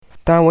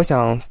当然我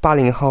想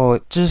80后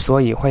之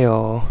所以会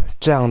有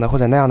这样的或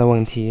者那样的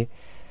问题，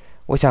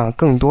我想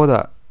更多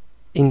的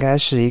应该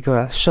是一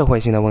个社会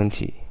性的问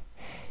题。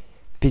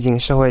毕竟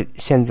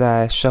现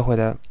在社会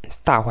的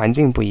大环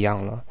境不一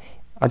样了，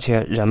而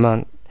且人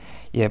们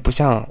也不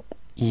像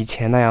以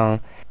前那样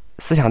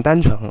思想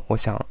单纯，我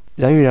想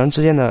人与人之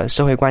间的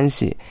社会关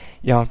系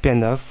要变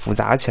得复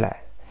杂起来，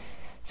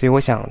所以我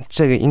想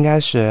这个应该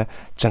是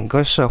整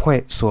个社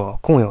会所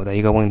共有的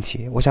一个问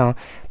题。我想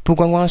不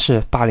光光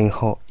是80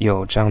后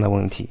有这样的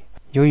问题，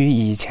由于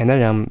以前的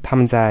人他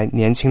们在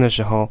年轻的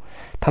时候，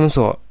他们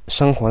所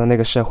生活的那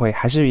个社会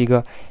还是一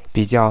个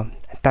比较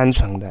单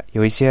纯的，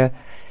有一些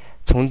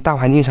从大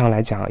环境上来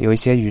讲有一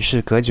些与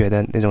世隔绝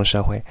的那种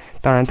社会。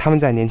当然他们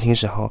在年轻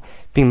时候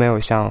并没有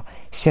像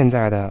现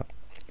在的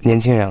年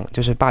轻人，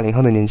就是80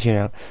后的年轻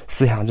人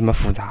思想这么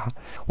复杂。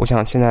我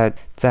想现在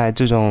在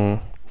这种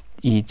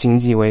以经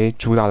济为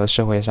主导的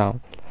社会上，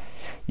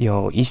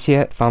有一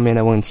些方面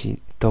的问题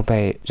都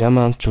被人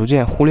们逐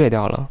渐忽略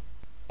掉了。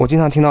我经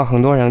常听到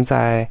很多人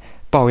在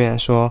抱怨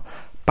说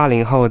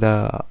80后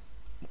的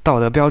道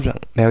德标准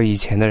没有以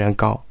前的人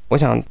高，我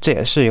想这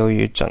也是由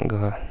于整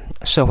个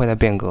社会的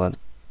变革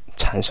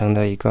产生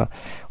的一个，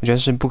我觉得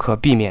是不可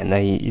避免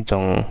的一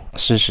种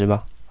事实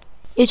吧。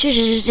也确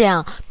实是这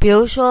样，比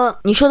如说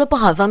你说的不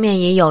好的方面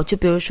也有，就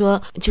比如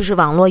说就是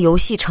网络游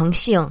戏成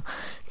性，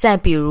再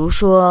比如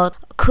说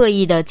刻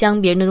意的将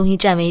别人的东西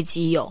占为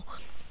己有。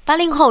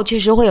80后确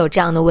实会有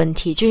这样的问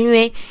题，就是因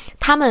为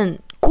他们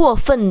过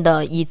分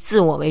的以自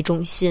我为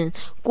中心，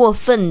过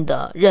分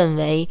的认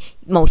为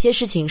某些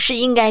事情是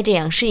应该这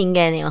样是应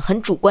该那样，很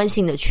主观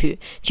性的去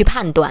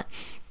判断，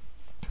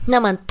那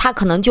么他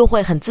可能就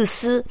会很自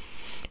私，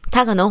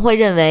他可能会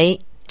认为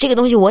这个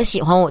东西我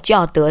喜欢我就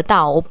要得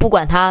到，我不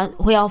管它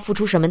会要付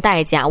出什么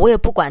代价，我也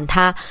不管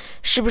它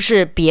是不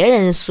是别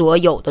人所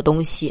有的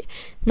东西，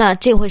那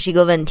这会是一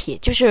个问题。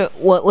就是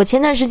我前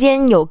段时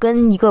间有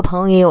跟一个朋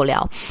友也有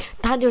聊，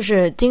他就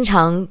是经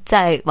常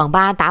在网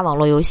吧打网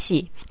络游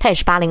戏，他也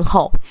是80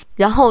后，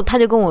然后他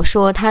就跟我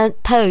说他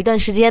有一段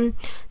时间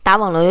打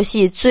网络游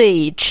戏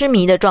最痴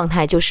迷的状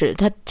态就是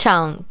他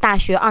上大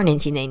学2年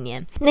级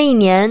那一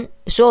年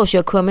所有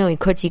学科没有一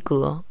科及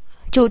格，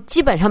就基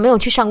本上没有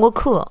去上过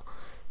课，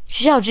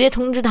学校直接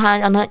通知他，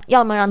让他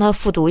要么让他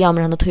复读，要么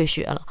让他退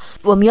学了。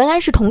我们原来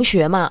是同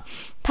学嘛，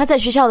他在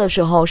学校的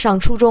时候上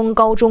初中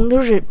高中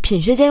都是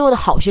品学兼优的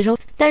好学生，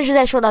但是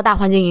在受到大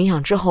环境影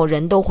响之后，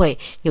人都会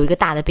有一个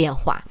大的变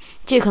化。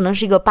这可能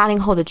是一个80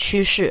后的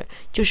趋势，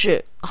就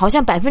是好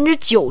像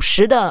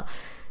90%的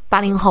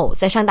80后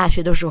在上大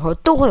学的时候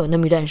都会有那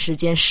么一段时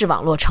间视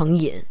网络成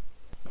瘾。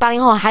80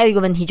后还有一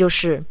个问题，就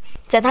是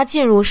在他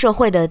进入社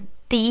会的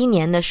第1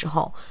年的时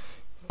候，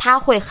他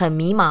会很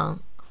迷茫。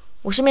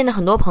我身边的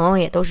很多朋友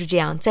也都是这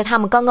样，在他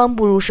们刚刚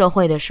步入社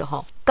会的时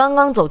候，刚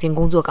刚走进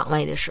工作岗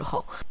位的时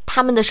候，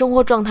他们的生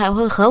活状态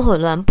会很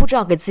混乱，不知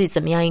道给自己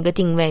怎么样一个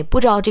定位，不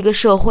知道这个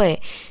社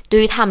会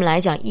对于他们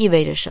来讲意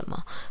味着什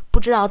么，不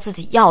知道自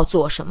己要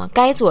做什么，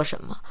该做什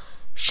么，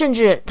甚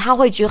至他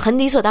会觉得很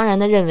理所当然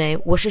的认为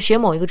我是学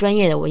某一个专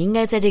业的，我应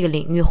该在这个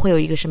领域会有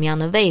一个什么样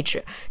的位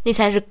置，那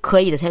才是可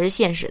以的，才是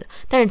现实的。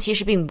但是其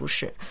实并不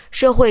是，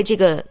社会这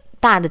个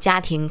大的家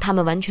庭他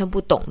们完全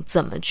不懂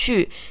怎么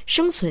去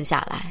生存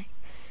下来，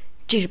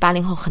这是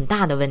80后很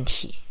大的问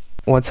题。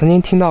我曾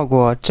经听到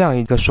过这样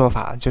一个说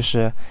法，就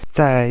是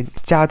在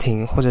家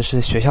庭或者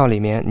是学校里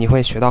面你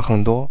会学到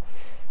很多，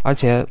而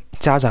且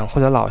家长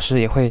或者老师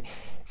也会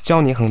教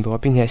你很多，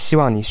并且希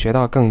望你学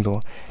到更多。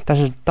但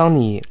是当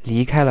你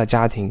离开了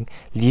家庭，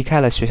离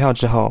开了学校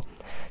之后，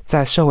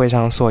在社会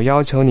上所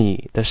要求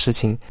你的事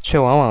情却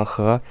往往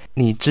和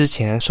你之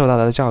前受到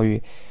的教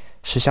育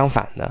是相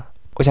反的。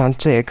我想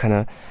这也可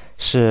能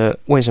是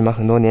为什么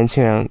很多年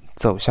轻人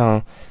走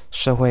向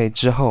社会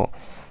之后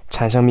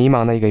产生迷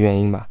茫的一个原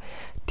因吧。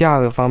第二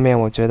个方面，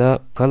我觉得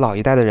和老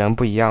一代的人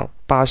不一样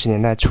，80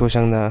年代出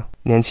生的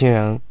年轻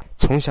人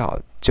从小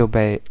就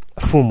被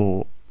父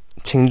母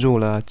倾注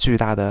了巨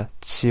大的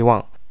期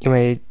望，因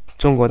为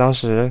中国当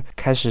时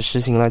开始实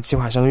行了计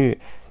划生育，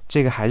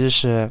这个孩子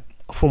是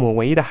父母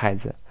唯一的孩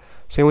子，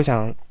所以我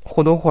想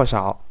或多或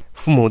少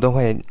父母都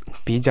会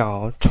比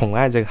较宠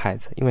爱这个孩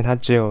子，因为他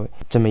只有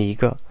这么一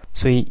个，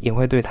所以也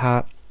会对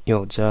他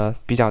有着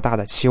比较大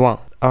的期望。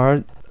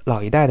而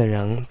老一代的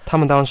人，他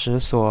们当时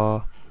所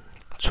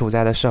处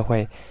在的社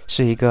会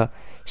是一个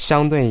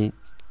相对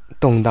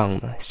动荡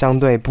的、相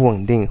对不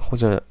稳定或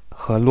者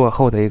和落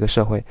后的一个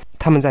社会，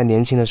他们在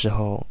年轻的时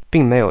候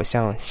并没有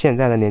像现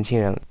在的年轻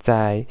人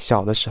在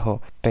小的时候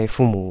被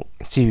父母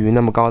寄予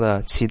那么高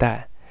的期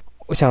待。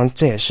我想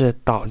这也是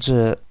导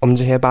致我们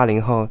这些80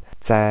后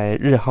在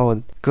日后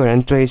个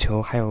人追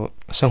求还有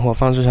生活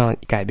方式上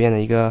改变的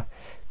一个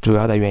主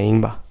要的原因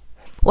吧。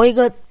我一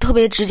个特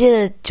别直接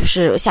的就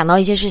是想到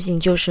一些事情，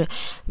就是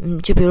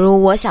就比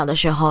如我小的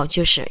时候，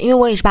就是因为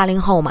我也是80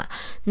后嘛，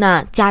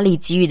那家里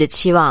给予的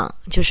期望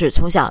就是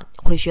从小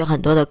会学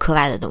很多的课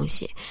外的东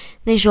西。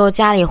那时候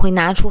家里会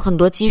拿出很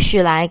多积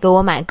蓄来给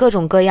我买各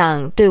种各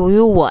样对于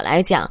我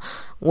来讲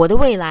我的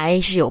未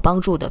来是有帮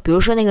助的。比如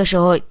说那个时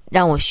候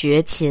让我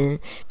学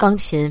钢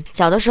琴，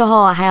小的时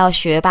候还要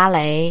学芭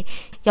蕾，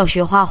要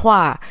学画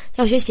画，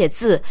要学写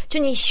字，就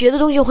你学的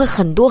东西会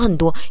很多很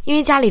多，因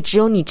为家里只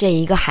有你这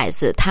一个孩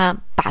子，他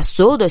把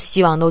所有的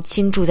希望都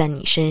倾注在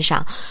你身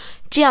上，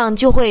这样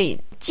就会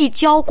既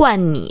浇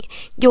灌你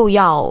又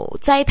要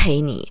栽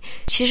培你，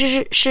其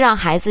实是让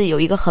孩子有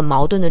一个很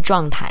矛盾的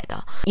状态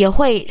的，也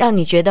会让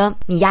你觉得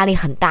你压力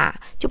很大。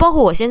就包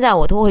括我现在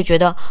我都会觉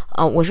得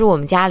我是我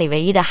们家里唯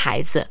一的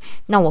孩子，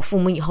那我父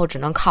母以后只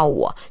能靠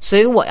我，所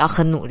以我要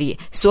很努力，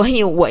所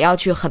以我要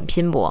去很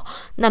拼搏。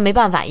那没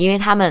办法，因为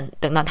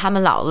等到他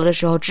们老了的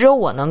时候，只有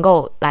我能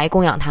够来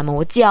供养他们，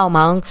我既要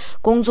忙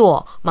工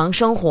作，忙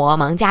生活，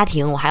忙家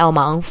庭，我还要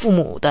忙父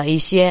母的一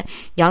些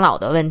养老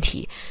的问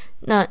题。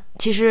那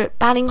其实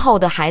80后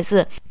的孩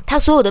子，他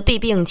所有的弊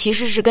病其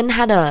实是跟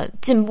他的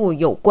进步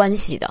有关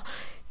系的。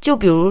就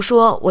比如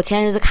说我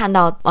前日子看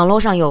到网络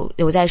上有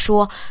在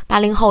说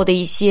80后的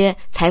一些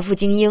财富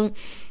精英，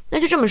那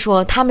就这么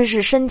说，他们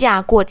是身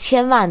价过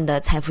千万的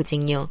财富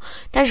精英，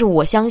但是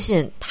我相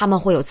信他们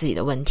会有自己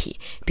的问题。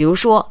比如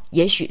说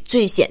也许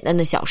最简单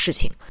的小事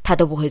情他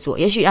都不会做，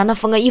也许让他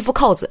缝个衣服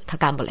扣子他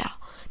干不了，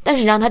但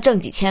是让他挣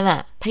几千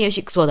万他也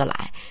许做得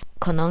来。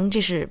可能这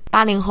是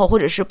80后或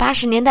者是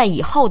80年代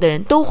以后的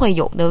人都会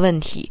有的问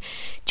题，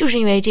就是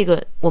因为这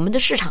个我们的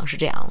市场是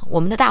这样了，我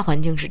们的大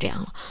环境是这样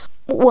了，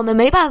我们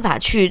没办法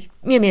去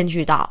面面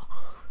俱到。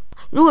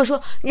如果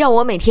说让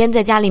我每天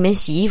在家里面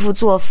洗衣服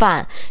做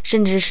饭，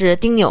甚至是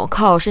钉纽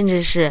扣，甚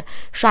至是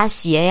刷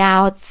鞋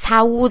呀，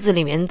擦屋子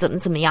里面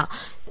怎么样，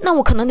那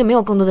我可能就没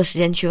有更多的时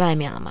间去外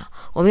面了嘛。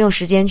我没有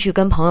时间去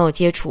跟朋友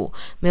接触，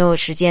没有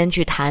时间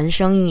去谈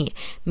生意，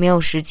没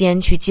有时间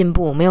去进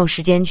步，没有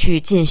时间去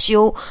进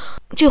修，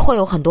这会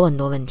有很多很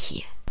多问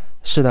题。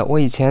是的，我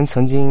以前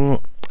曾经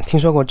听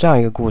说过这样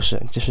一个故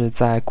事，就是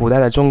在古代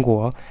的中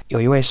国，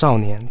有一位少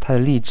年，他的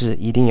立志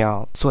一定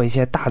要做一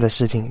些大的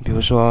事情，比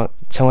如说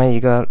成为一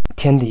个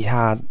天底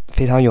下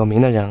非常有名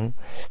的人，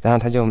然后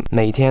他就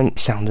每天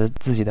想着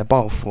自己的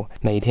抱负，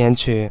每天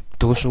去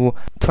读书。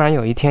突然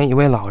有一天，一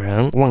位老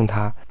人问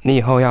他：“你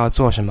以后要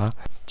做什么？”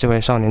这位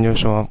少年就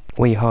说：“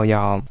我以后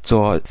要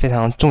做非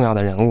常重要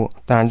的人物。”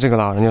当然这个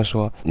老人就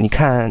说：“你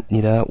看你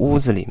的屋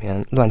子里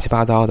面乱七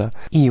八糟的，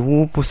一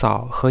屋不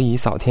扫，何以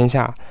扫天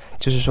下？”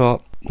就是说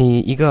你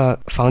一个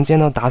房间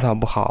都打扫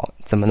不好，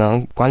怎么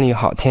能管理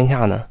好天下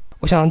呢？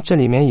我想这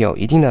里面有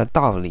一定的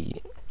道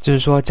理，就是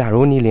说假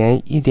如你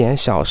连一点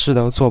小事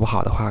都做不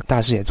好的话，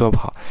大事也做不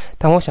好。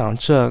但我想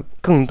这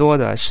更多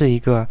的是一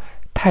个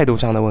态度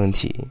上的问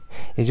题，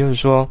也就是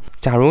说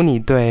假如你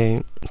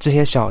对这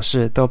些小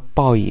事都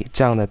抱以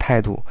这样的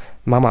态度，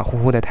马马虎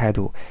虎的态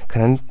度，可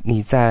能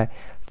你在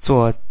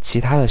做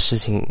其他的事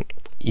情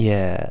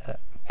也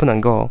不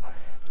能够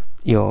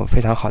有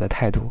非常好的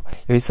态度。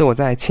有一次我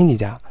在亲戚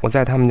家，我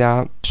在他们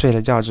家睡了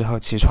觉之后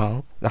起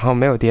床，然后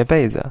没有叠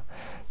被子，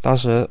当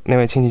时那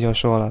位亲戚就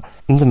说了：“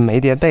你怎么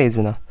没叠被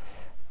子呢？”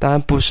当然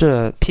不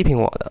是批评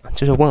我的，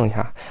就是问一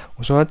下。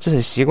我说这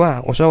是习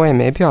惯，我说我也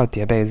没必要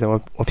叠被子，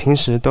我平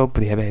时都不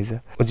叠被子。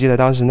我记得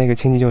当时那个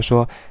亲戚就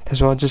说，他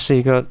说这是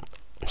一个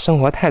生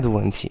活态度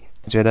问题，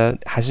我觉得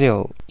还是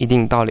有一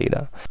定道理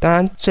的。当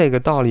然这个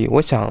道理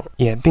我想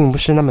也并不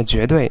是那么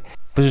绝对，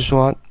不是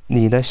说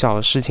你的小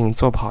事情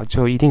做不好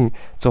就一定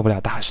做不了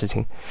大事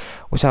情。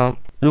我想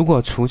如果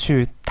除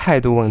去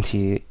态度问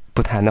题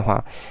不谈的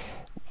话，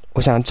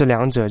我想这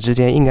两者之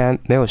间应该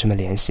没有什么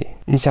联系。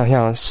你想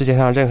想世界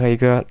上任何一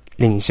个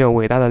领袖，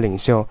伟大的领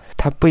袖，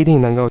他不一定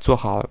能够做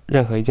好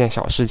任何一件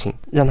小事情。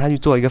让他去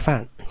做一个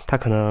饭，他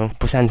可能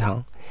不擅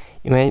长，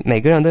因为每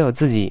个人都有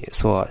自己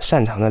所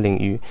擅长的领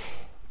域，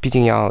毕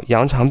竟要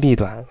扬长避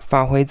短，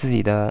发挥自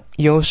己的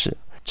优势，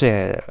这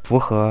也符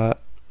合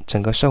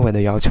整个社会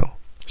的要求。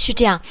是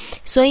这样，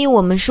所以我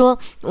们说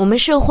我们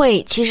社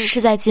会其实是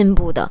在进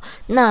步的。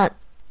那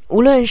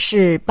无论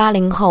是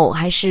80后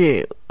还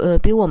是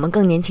比我们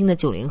更年轻的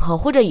90后，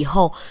或者以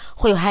后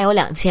还有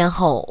2000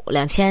后、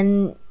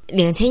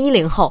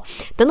2010后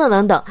等等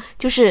等等，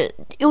就是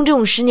用这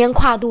种10年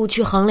跨度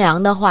去衡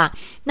量的话，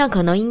那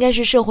可能应该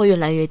是社会越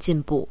来越进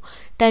步。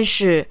但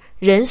是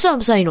人算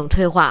不算一种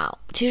退化？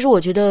其实我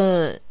觉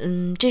得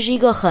这是一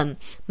个很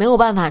没有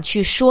办法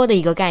去说的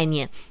一个概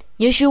念。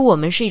也许我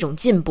们是一种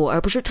进步而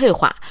不是退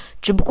化，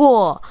只不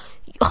过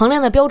衡量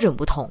的标准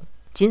不同，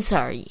仅此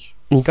而已。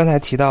你刚才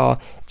提到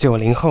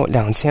90后、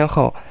2000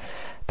后，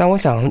但我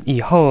想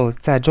以后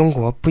在中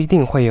国不一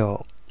定会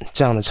有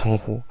这样的称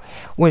呼。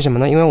为什么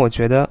呢？因为我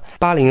觉得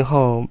80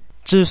后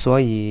之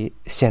所以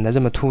显得这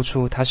么突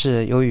出，它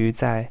是由于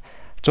在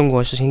中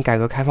国实行改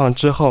革开放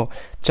之后，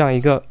这样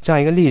一个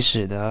历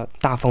史的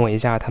大氛围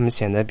下，他们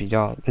显得比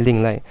较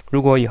另类。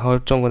如果以后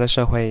中国的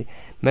社会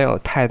没有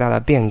太大的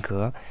变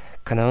革，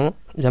可能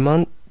人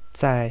们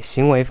在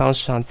行为方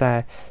式上，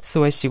在思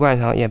维习惯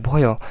上也不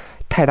会有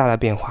太大的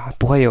变化，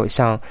不会有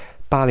像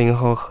80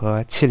后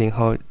和70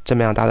后这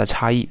么样大的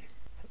差异。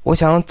我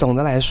想总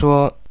的来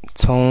说，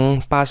从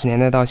80年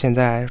代到现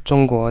在，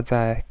中国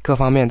在各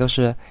方面都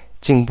是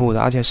进步的，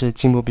而且是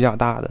进步比较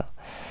大的。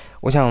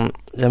我想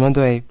人们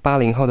对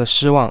80后的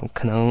失望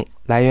可能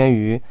来源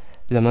于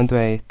人们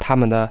对他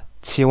们的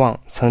期望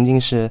曾经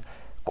是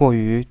过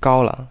于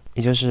高了，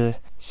也就是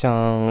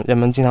像人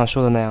们经常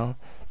说的那样，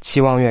期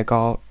望越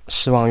高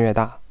失望越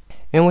大。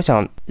因为我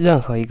想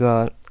任何一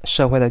个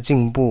社会的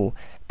进步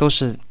都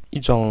是一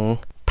种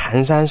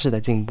蹒跚式的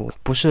进步，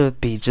不是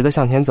笔直的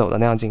向前走的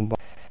那样进步，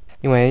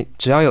因为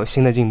只要有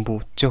新的进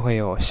步就会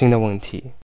有新的问题。